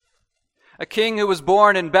a king who was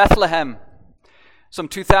born in Bethlehem some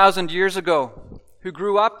 2,000 years ago, who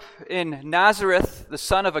grew up in Nazareth, the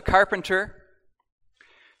son of a carpenter,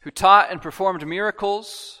 who taught and performed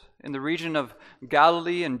miracles in the region of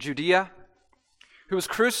Galilee and Judea, who was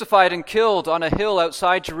crucified and killed on a hill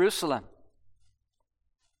outside Jerusalem.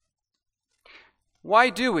 Why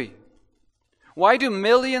do we? Why do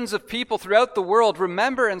millions of people throughout the world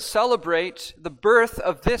remember and celebrate the birth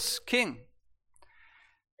of this king?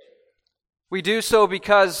 We do so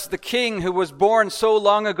because the king who was born so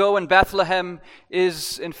long ago in Bethlehem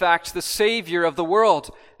is, in fact, the Savior of the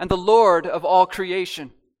world and the Lord of all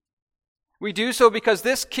creation. We do so because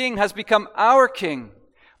this king has become our king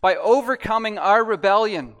by overcoming our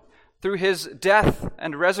rebellion through his death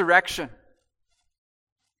and resurrection.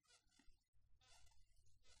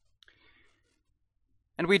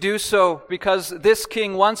 And we do so because this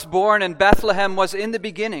king, once born in Bethlehem, was in the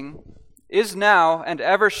beginning, is now, and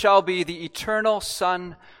ever shall be the eternal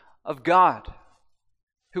Son of God,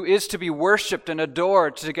 who is to be worshipped and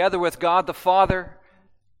adored together with God the Father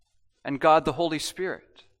and God the Holy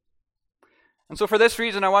Spirit. And so for this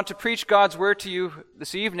reason, I want to preach God's word to you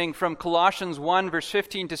this evening from Colossians 1, verse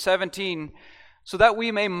 15 to 17, so that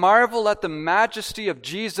we may marvel at the majesty of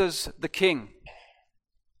Jesus the King.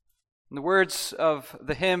 In the words of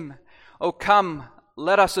the hymn, "O come,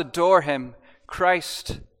 let us adore him,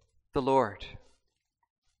 Christ the Lord."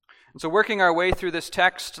 And so working our way through this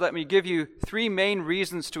text, let me give you three main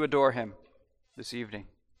reasons to adore him this evening.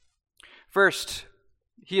 First,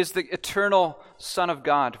 he is the eternal Son of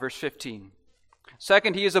God, verse 15.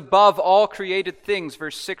 Second, he is above all created things,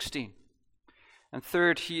 verse 16. And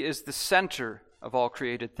third, he is the center of all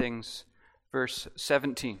created things, verse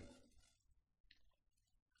 17.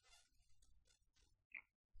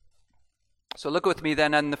 So look with me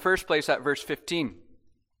then in the first place at verse 15.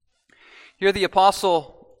 Here the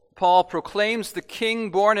Apostle Paul proclaims the King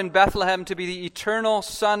born in Bethlehem to be the eternal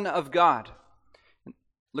Son of God.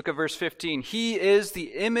 Look at verse 15. He is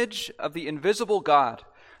the image of the invisible God,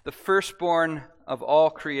 the firstborn of all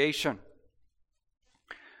creation.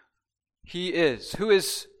 He is. Who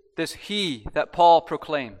is this he that Paul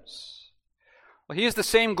proclaims? Well, he is the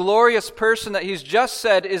same glorious person that he's just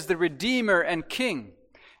said is the Redeemer and King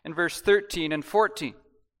in verse 13 and 14.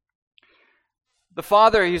 The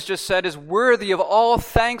Father, he's just said, is worthy of all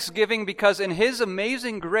thanksgiving because in his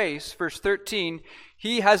amazing grace, verse 13,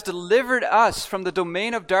 he has delivered us from the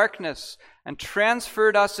domain of darkness and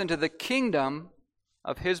transferred us into the kingdom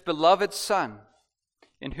of his beloved Son,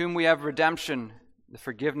 in whom we have redemption, the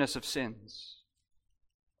forgiveness of sins.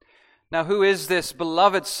 Now, who is this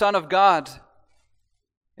beloved Son of God,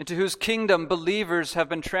 into whose kingdom believers have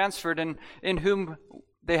been transferred and in whom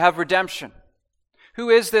they have redemption? Who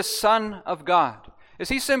is this Son of God? Is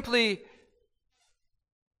he simply,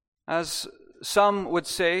 as some would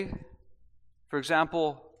say, for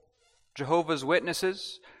example, Jehovah's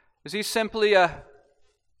Witnesses, is he simply a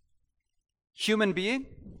human being?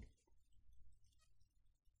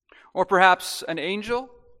 Or perhaps an angel?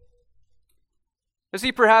 Is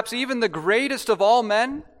he perhaps even the greatest of all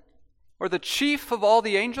men? Or the chief of all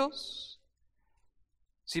the angels?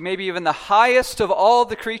 Is he maybe even the highest of all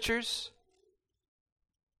the creatures?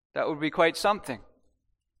 That would be quite something.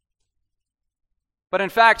 But in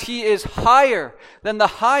fact, he is higher than the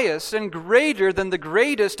highest and greater than the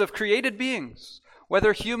greatest of created beings,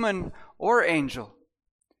 whether human or angel.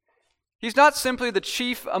 He's not simply the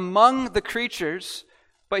chief among the creatures,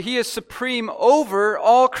 but he is supreme over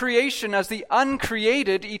all creation as the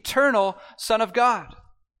uncreated, eternal Son of God.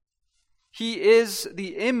 He is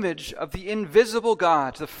the image of the invisible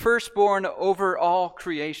God, the firstborn over all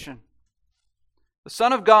creation. The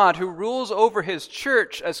Son of God, who rules over his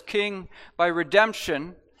church as king by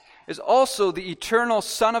redemption, is also the eternal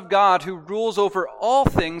Son of God who rules over all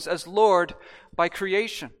things as Lord by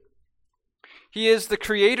creation. He is the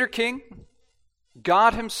Creator King,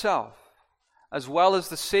 God himself, as well as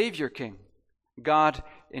the Savior King, God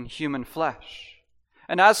in human flesh.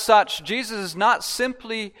 And as such, Jesus is not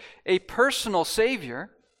simply a personal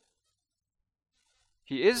Savior.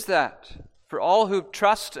 He is that for all who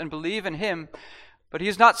trust and believe in him. But he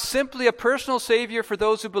is not simply a personal Savior for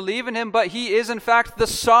those who believe in him, but he is in fact the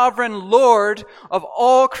sovereign Lord of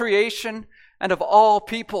all creation and of all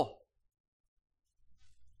people.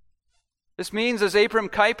 This means, as Abram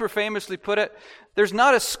Kuyper famously put it, there's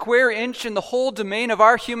not a square inch in the whole domain of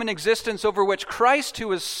our human existence over which Christ,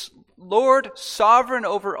 who is Lord, sovereign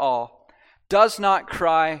over all, does not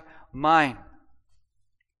cry, mine.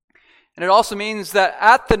 And it also means that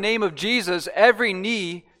at the name of Jesus, every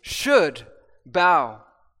knee should bow.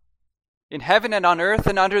 in heaven and on earth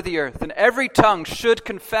and under the earth, and every tongue should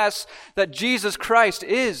confess that Jesus Christ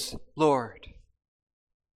is Lord.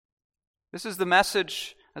 This is the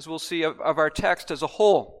message, as we'll see, of our text as a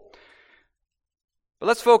whole. But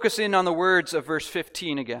let's focus in on the words of verse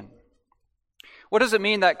 15 again. What does it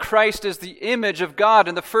mean that Christ is the image of God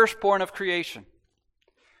and the firstborn of creation?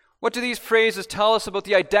 What do these phrases tell us about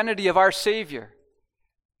the identity of our Savior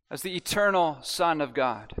as the eternal Son of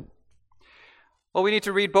God? Well, we need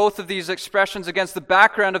to read both of these expressions against the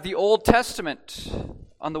background of the Old Testament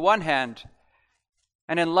on the one hand,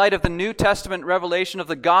 and in light of the New Testament revelation of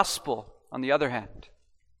the gospel on the other hand.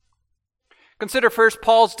 Consider first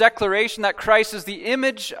Paul's declaration that Christ is the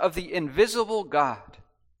image of the invisible God.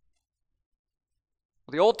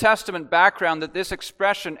 The Old Testament background that this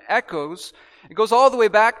expression echoes, it goes all the way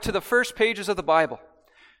back to the first pages of the Bible.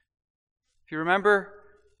 If you remember,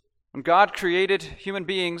 when God created human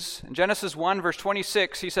beings, in Genesis 1, verse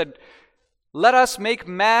 26, he said, "Let us make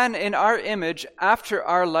man in our image after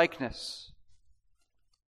our likeness.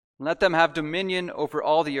 And let them have dominion over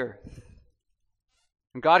all the earth."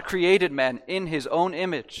 And God created man in his own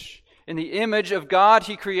image. In the image of God,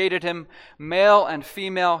 he created him. Male and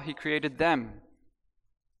female, he created them.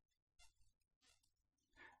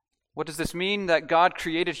 What does this mean, that God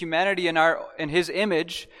created humanity in his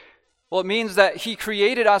image? Well, it means that he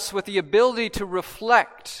created us with the ability to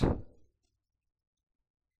reflect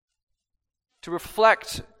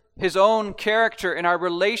his own character in our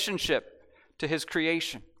relationship to his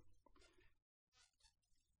creation.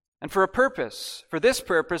 And for this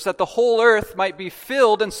purpose, that the whole earth might be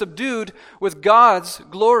filled and subdued with God's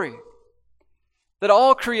glory. That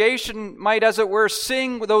all creation might, as it were,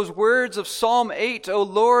 sing those words of Psalm 8, "O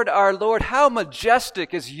Lord, our Lord, how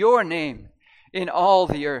majestic is your name in all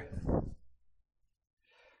the earth."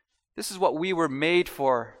 This is what we were made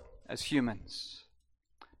for as humans.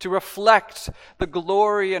 To reflect the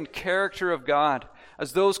glory and character of God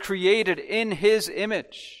as those created in his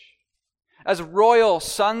image. As royal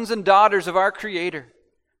sons and daughters of our Creator,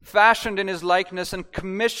 fashioned in his likeness and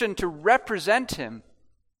commissioned to represent him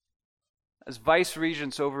as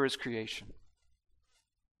vice-regents over his creation.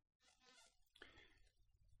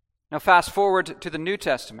 Now fast forward to the New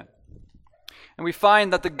Testament, and we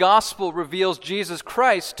find that the gospel reveals Jesus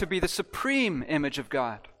Christ to be the supreme image of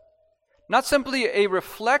God. Not simply a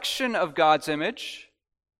reflection of God's image,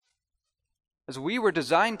 as we were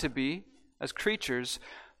designed to be as creatures,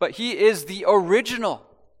 but he is the original,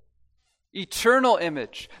 eternal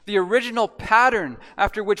image, the original pattern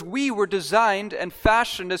after which we were designed and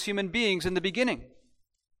fashioned as human beings in the beginning.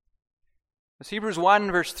 As Hebrews 1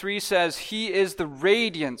 verse 3 says, he is the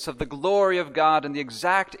radiance of the glory of God and the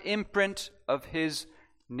exact imprint of his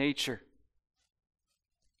nature.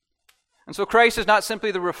 And so Christ is not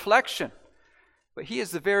simply the reflection, but he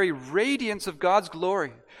is the very radiance of God's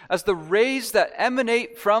glory. As the rays that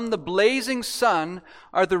emanate from the blazing sun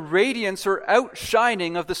are the radiance or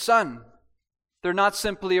outshining of the sun. They're not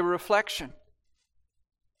simply a reflection.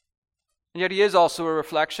 And yet he is also a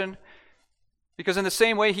reflection, because in the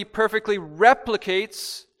same way he perfectly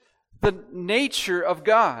replicates the nature of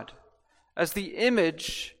God, as the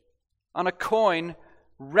image on a coin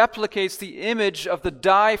replicates the image of the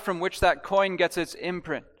die from which that coin gets its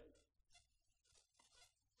imprint.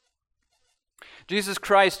 Jesus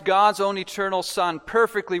Christ, God's own eternal Son,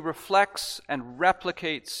 perfectly reflects and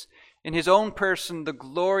replicates in his own person the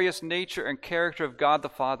glorious nature and character of God the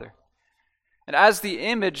Father. And as the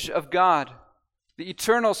image of God, the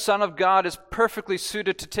eternal Son of God is perfectly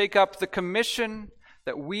suited to take up the commission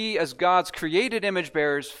that we as God's created image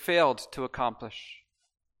bearers failed to accomplish.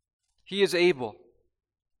 He is able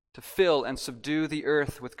to fill and subdue the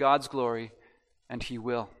earth with God's glory, and he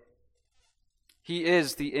will. He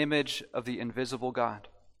is the image of the invisible God.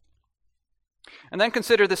 And then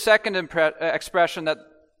consider the second expression that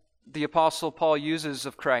the Apostle Paul uses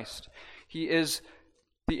of Christ. He is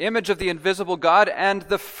the image of the invisible God and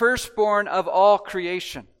the firstborn of all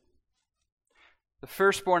creation. The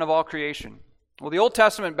firstborn of all creation. Well, the Old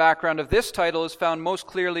Testament background of this title is found most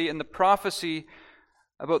clearly in the prophecy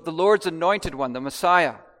about the Lord's anointed one, the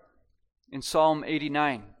Messiah, in Psalm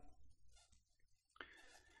 89.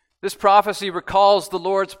 This prophecy recalls the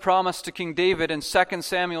Lord's promise to King David in 2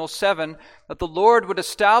 Samuel 7 that the Lord would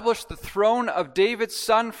establish the throne of David's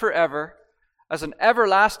son forever as an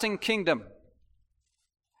everlasting kingdom.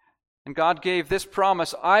 And God gave this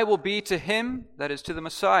promise, "I will be to him," that is to the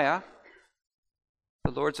Messiah,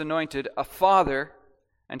 the Lord's anointed, "a father,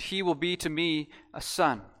 and he will be to me a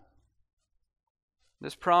son."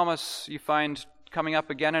 This promise you find coming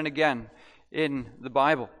up again and again in the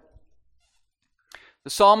Bible. The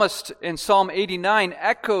psalmist in Psalm 89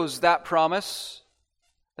 echoes that promise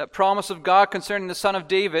of God concerning the Son of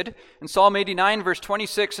David. In Psalm 89, verse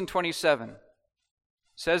 26 and 27, it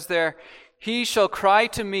says there, "He shall cry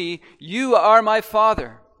to me, 'You are my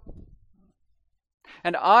Father,'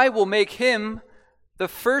 and I will make him the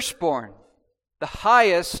firstborn, the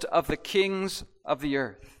highest of the kings of the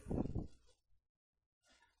earth."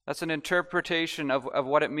 That's an interpretation of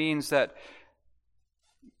what it means that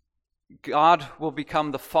God will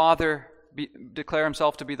become the Father, declare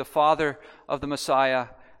himself to be the Father of the Messiah,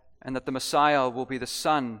 and that the Messiah will be the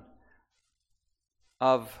Son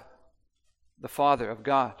of the Father, of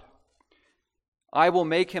God. I will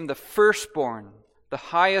make him the firstborn, the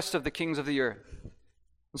highest of the kings of the earth.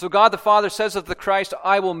 And so God the Father says of the Christ,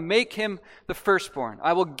 I will make him the firstborn.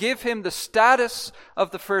 I will give him the status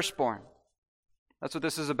of the firstborn. That's what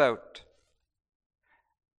this is about.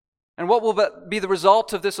 And what will be the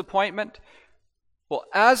result of this appointment? Well,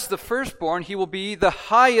 as the firstborn, he will be the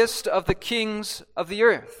highest of the kings of the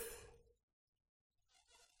earth.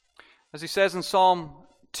 As he says in Psalm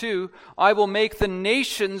 2, I will make the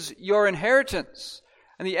nations your inheritance,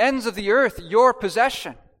 and the ends of the earth your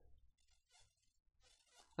possession.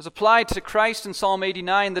 As applied to Christ in Psalm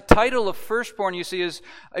 89, the title of firstborn, you see, is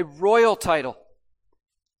a royal title.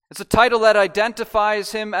 It's a title that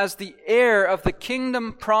identifies him as the heir of the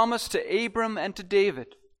kingdom promised to Abram and to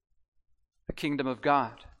David, the kingdom of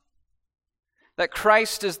God. That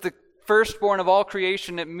Christ is the firstborn of all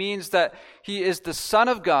creation, it means that he is the Son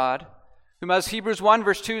of God, whom, as Hebrews 1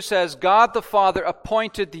 verse 2 says, God the Father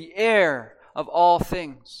appointed the heir of all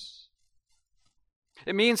things.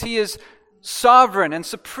 It means he is sovereign and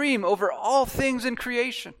supreme over all things in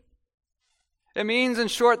creation. It means, in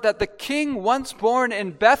short, that the king once born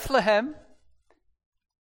in Bethlehem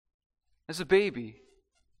as a baby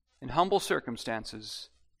in humble circumstances,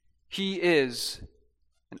 he is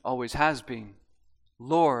and always has been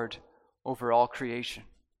Lord over all creation.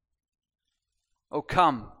 Oh,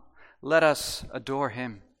 come, let us adore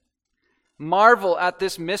him. Marvel at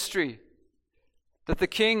this mystery that the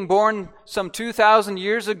king born some 2,000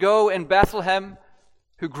 years ago in Bethlehem,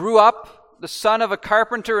 who grew up the son of a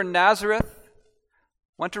carpenter in Nazareth,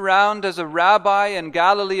 went around as a rabbi in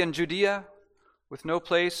Galilee and Judea with no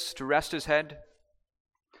place to rest his head,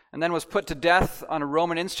 and then was put to death on a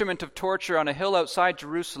Roman instrument of torture on a hill outside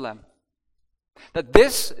Jerusalem. That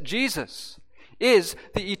this Jesus is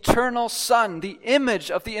the eternal Son, the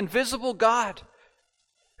image of the invisible God,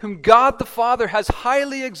 whom God the Father has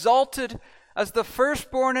highly exalted as the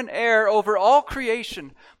firstborn and heir over all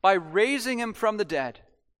creation by raising him from the dead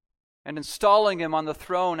and installing him on the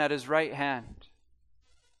throne at his right hand,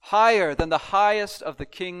 higher than the highest of the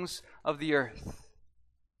kings of the earth.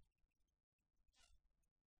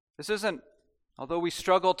 This isn't, although we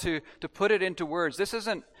struggle to put it into words, this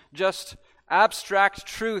isn't just abstract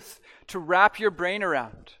truth to wrap your brain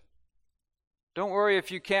around. Don't worry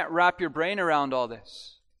if you can't wrap your brain around all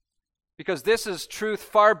this, because this is truth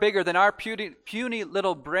far bigger than our puny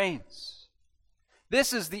little brains.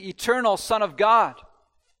 This is the eternal Son of God,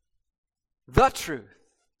 the truth,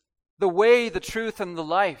 the way, the truth, and the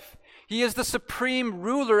life. He is the supreme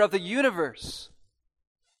ruler of the universe.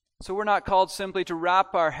 So we're not called simply to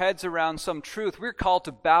wrap our heads around some truth. We're called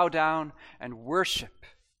to bow down and worship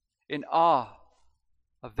in awe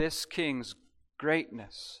of this King's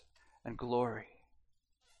greatness and glory.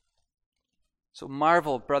 So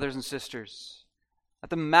marvel, brothers and sisters, at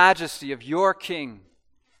the majesty of your King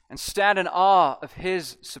and stand in awe of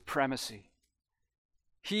his supremacy.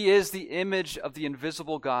 He is the image of the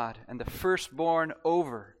invisible God and the firstborn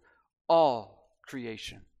over all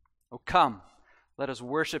creation. Oh, come, let us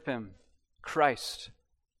worship him, Christ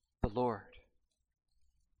the Lord.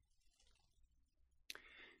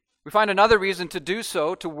 We find another reason to do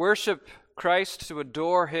so, to worship Christ, to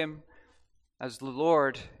adore him as the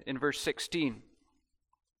Lord in verse 16.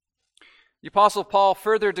 The Apostle Paul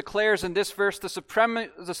further declares in this verse the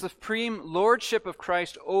supreme lordship of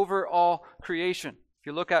Christ over all creation. If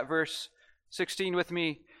you look at verse 16 with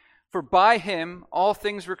me, for by him all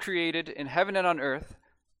things were created in heaven and on earth,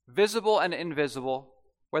 visible and invisible,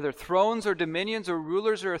 whether thrones or dominions or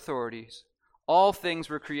rulers or authorities, all things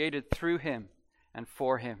were created through him and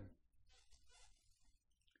for him.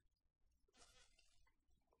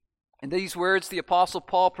 In these words, the Apostle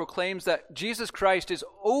Paul proclaims that Jesus Christ is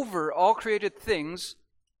over all created things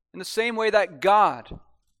in the same way that God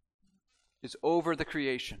is over the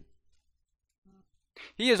creation.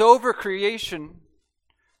 He is over creation,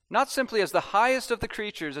 not simply as the highest of the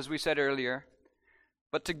creatures, as we said earlier,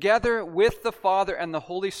 but together with the Father and the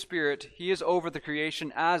Holy Spirit, he is over the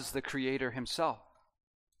creation as the Creator himself.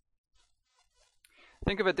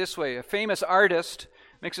 Think of it this way. A famous artist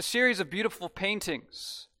makes a series of beautiful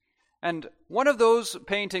paintings, and one of those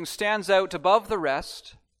paintings stands out above the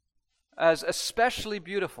rest as especially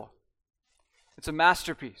beautiful. It's a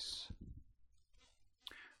masterpiece.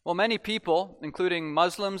 Well, many people, including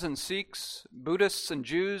Muslims and Sikhs, Buddhists and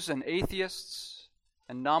Jews and atheists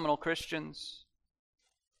and nominal Christians,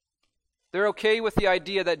 they're okay with the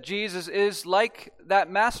idea that Jesus is like that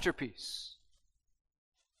masterpiece.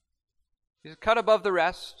 He's cut above the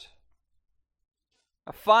rest,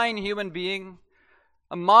 a fine human being,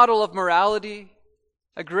 a model of morality,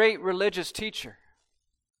 a great religious teacher.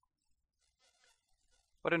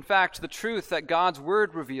 But in fact, the truth that God's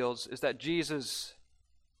Word reveals is that Jesus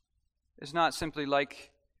is not simply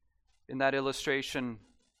like, in that illustration,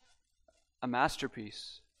 a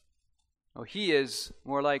masterpiece. No, he is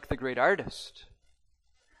more like the great artist,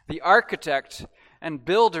 the architect and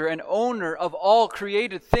builder and owner of all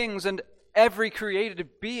created things and every created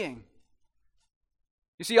being.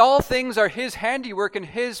 You see, all things are his handiwork and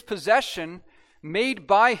his possession, made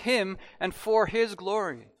by him and for his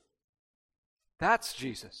glory. That's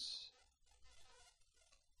Jesus.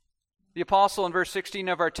 The apostle in verse 16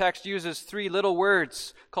 of our text uses three little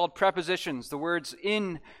words called prepositions, the words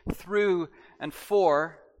in, through, and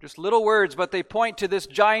for. Just little words, but they point to this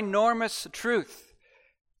ginormous truth.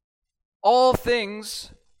 All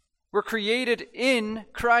things were created in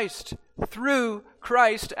Christ, through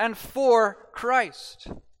Christ, and for Christ.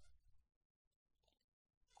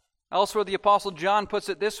 Elsewhere, the apostle John puts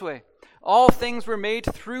it this way: all things were made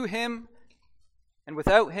through him, and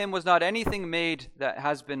without him was not anything made that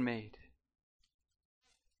has been made.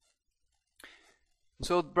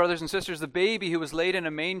 So, brothers and sisters, the baby who was laid in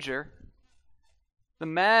a manger, the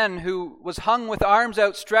man who was hung with arms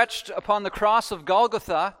outstretched upon the cross of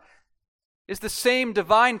Golgotha, is the same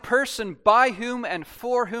divine person by whom and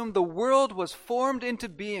for whom the world was formed into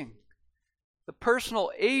being, the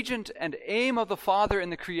personal agent and aim of the Father in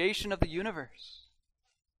the creation of the universe.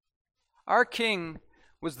 Our King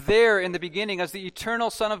was there in the beginning as the eternal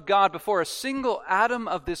Son of God before a single atom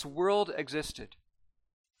of this world existed.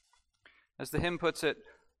 As the hymn puts it,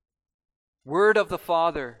 Word of the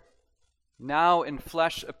Father, now in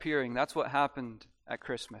flesh appearing. That's what happened at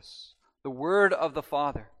Christmas. The Word of the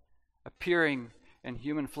Father appearing in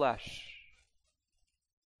human flesh.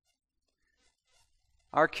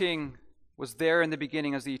 Our King was there in the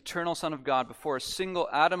beginning as the eternal Son of God before a single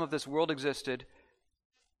atom of this world existed.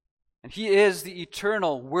 And he is the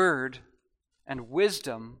eternal Word and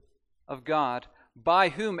wisdom of God, by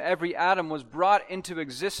whom every atom was brought into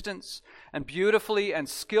existence and beautifully and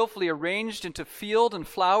skillfully arranged into field and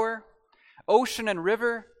flower, ocean and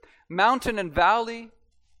river, mountain and valley,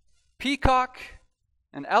 peacock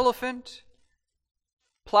and elephant,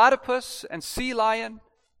 platypus and sea lion,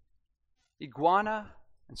 iguana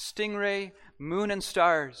and stingray, moon and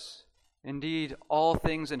stars, indeed all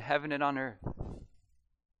things in heaven and on earth.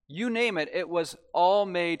 You name it, it was all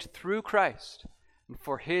made through Christ and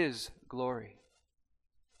for his glory.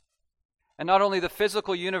 And not only the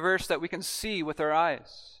physical universe that we can see with our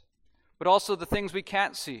eyes, but also the things we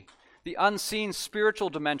can't see, the unseen spiritual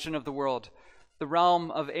dimension of the world, the realm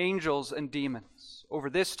of angels and demons. Over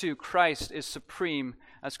this too, Christ is supreme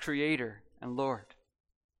as Creator and Lord.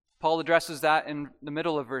 Paul addresses that in the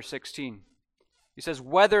middle of verse 16. He says,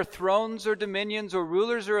 whether thrones or dominions or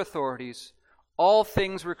rulers or authorities, all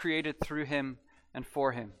things were created through him and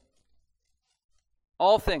for him.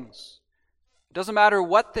 All things. It doesn't matter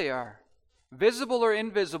what they are, visible or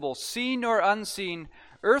invisible, seen or unseen,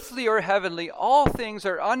 earthly or heavenly, all things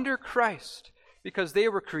are under Christ because they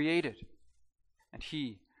were created, and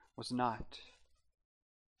he was not.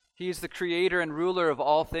 He is the creator and ruler of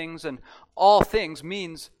all things, and all things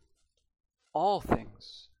means all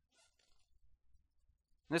things.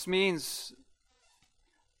 This means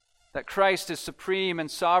that Christ is supreme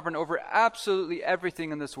and sovereign over absolutely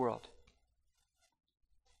everything in this world.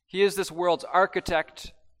 He is this world's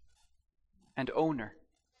architect and owner.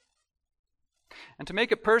 And to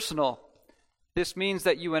make it personal, this means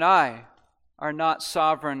that you and I are not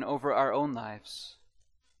sovereign over our own lives,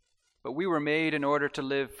 but we were made in order to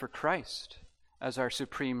live for Christ as our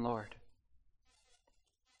supreme Lord.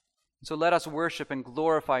 So let us worship and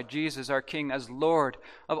glorify Jesus, our King, as Lord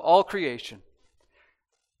of all creation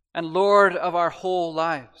and Lord of our whole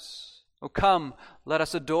lives. Oh, come, let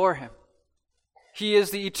us adore him. He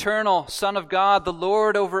is the eternal Son of God, the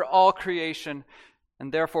Lord over all creation,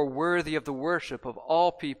 and therefore worthy of the worship of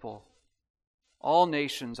all people, all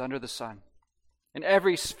nations under the sun, in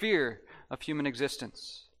every sphere of human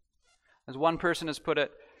existence. As one person has put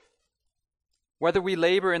it, whether we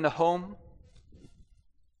labor in the home,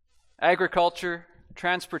 agriculture,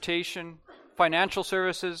 transportation, financial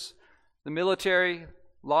services, the military,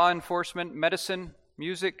 law enforcement, medicine,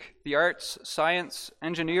 music, the arts, science,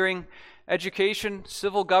 engineering, education,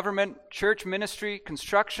 civil government, church ministry,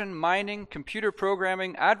 construction, mining, computer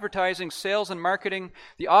programming, advertising, sales and marketing,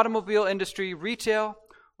 the automobile industry, retail,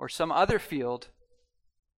 or some other field,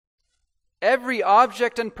 every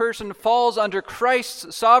object and person falls under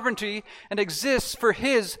Christ's sovereignty and exists for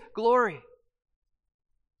His glory.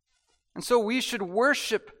 And so we should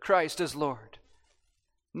worship Christ as Lord,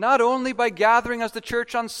 not only by gathering as the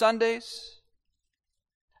church on Sundays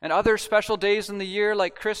and other special days in the year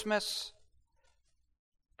like Christmas,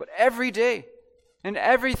 but every day in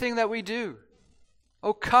everything that we do.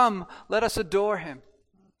 Oh, come, let us adore Him.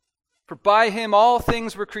 For by Him all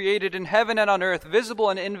things were created in heaven and on earth, visible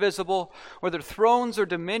and invisible, whether thrones or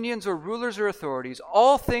dominions or rulers or authorities.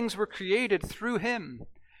 All things were created through Him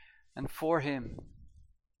and for Him.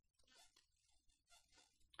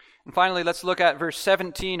 And finally, let's look at verse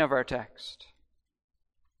 17 of our text.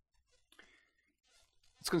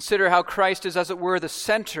 Let's consider how Christ is, as it were, the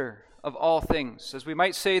center of all things. As we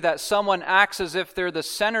might say that someone acts as if they're the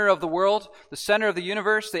center of the world, the center of the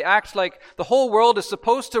universe. They act like the whole world is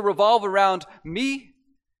supposed to revolve around me.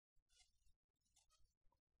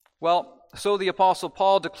 Well, so the Apostle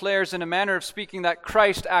Paul declares in a manner of speaking that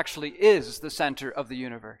Christ actually is the center of the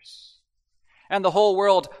universe. And the whole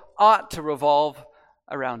world ought to revolve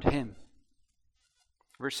around Him.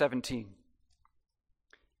 Verse 17.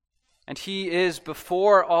 And He is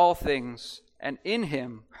before all things, and in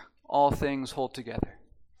Him all things hold together.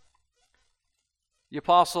 The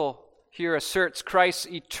apostle here asserts Christ's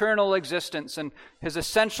eternal existence and His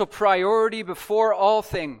essential priority before all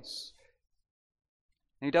things.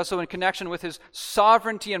 And he does so in connection with His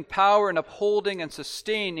sovereignty and power in upholding and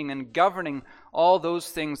sustaining and governing all those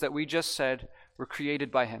things that we just said were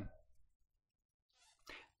created by Him.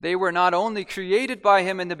 They were not only created by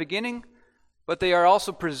Him in the beginning, but they are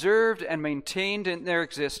also preserved and maintained in their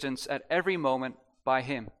existence at every moment by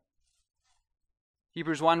Him.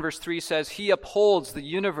 Hebrews 1 verse 3 says, He upholds the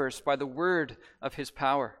universe by the word of His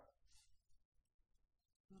power.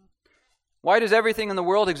 Why does everything in the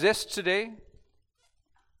world exist today?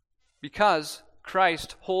 Because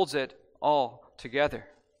Christ holds it all together.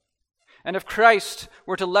 And if Christ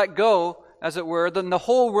were to let go, as it were, then the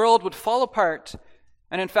whole world would fall apart,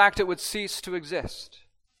 and in fact it would cease to exist.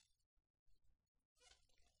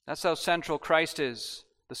 That's how central Christ is,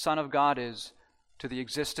 the Son of God is, to the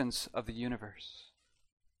existence of the universe.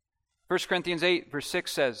 1 Corinthians 8 verse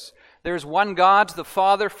 6 says, There is one God, the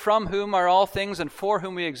Father, from whom are all things and for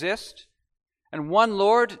whom we exist, and one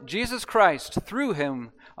Lord, Jesus Christ, through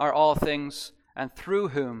whom are all things and through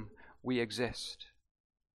whom we exist.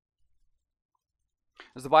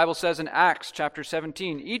 As the Bible says in Acts chapter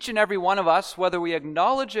 17, each and every one of us, whether we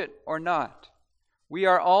acknowledge it or not, we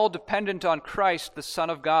are all dependent on Christ, the Son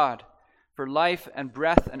of God, for life and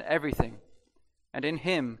breath and everything. And in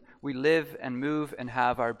Him we live and move and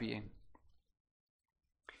have our being.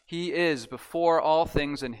 He is before all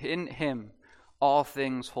things, and in Him all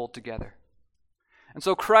things hold together. And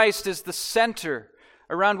so Christ is the center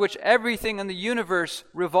around which everything in the universe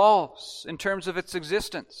revolves in terms of its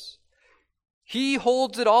existence. He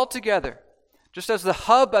holds it all together, just as the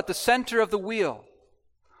hub at the center of the wheel,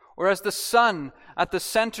 or as the sun at the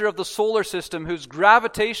center of the solar system, whose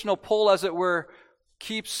gravitational pull, as it were,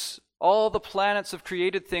 keeps all the planets of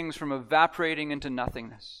created things from evaporating into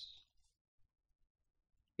nothingness.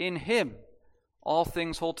 In Him, all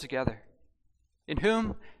things hold together. In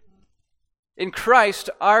whom? In Christ,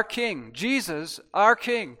 our King, Jesus, our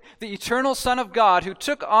King, the eternal Son of God, who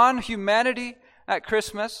took on humanity at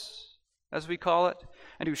Christmas, as we call it,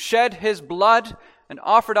 and who shed His blood and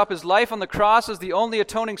offered up His life on the cross as the only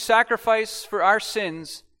atoning sacrifice for our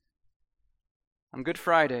sins on Good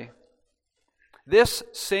Friday. This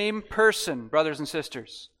same person, brothers and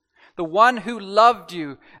sisters, the one who loved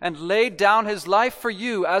you and laid down His life for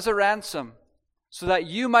you as a ransom, so that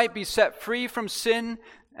you might be set free from sin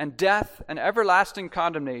and death and everlasting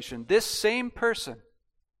condemnation, this same person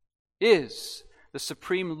is the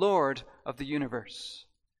supreme Lord of the universe.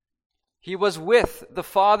 He was with the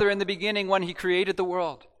Father in the beginning when He created the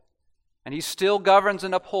world, and He still governs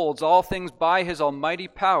and upholds all things by His almighty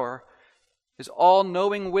power, His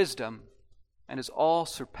all-knowing wisdom, and His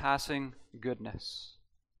all-surpassing goodness.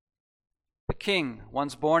 The King,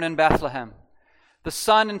 once born in Bethlehem, the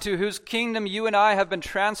Son into whose kingdom you and I have been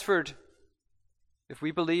transferred if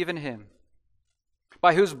we believe in Him,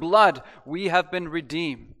 by whose blood we have been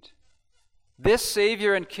redeemed. This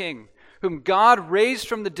Savior and King, whom God raised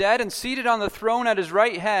from the dead and seated on the throne at His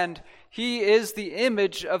right hand, He is the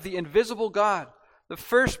image of the invisible God, the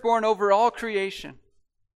firstborn over all creation.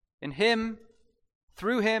 In him,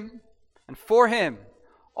 through him, and for him,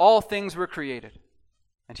 all things were created.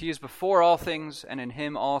 And he is before all things, and in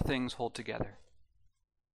him all things hold together.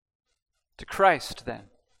 To Christ, then,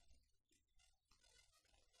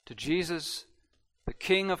 to Jesus, the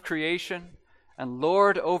King of creation and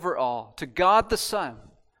Lord over all, to God the Son,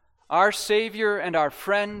 our Savior and our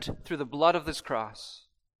friend through the blood of this cross.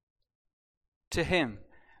 To him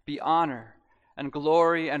be honor and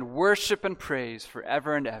glory and worship and praise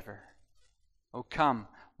forever and ever. O come,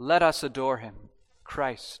 let us adore him,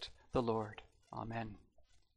 Christ the Lord. Amen.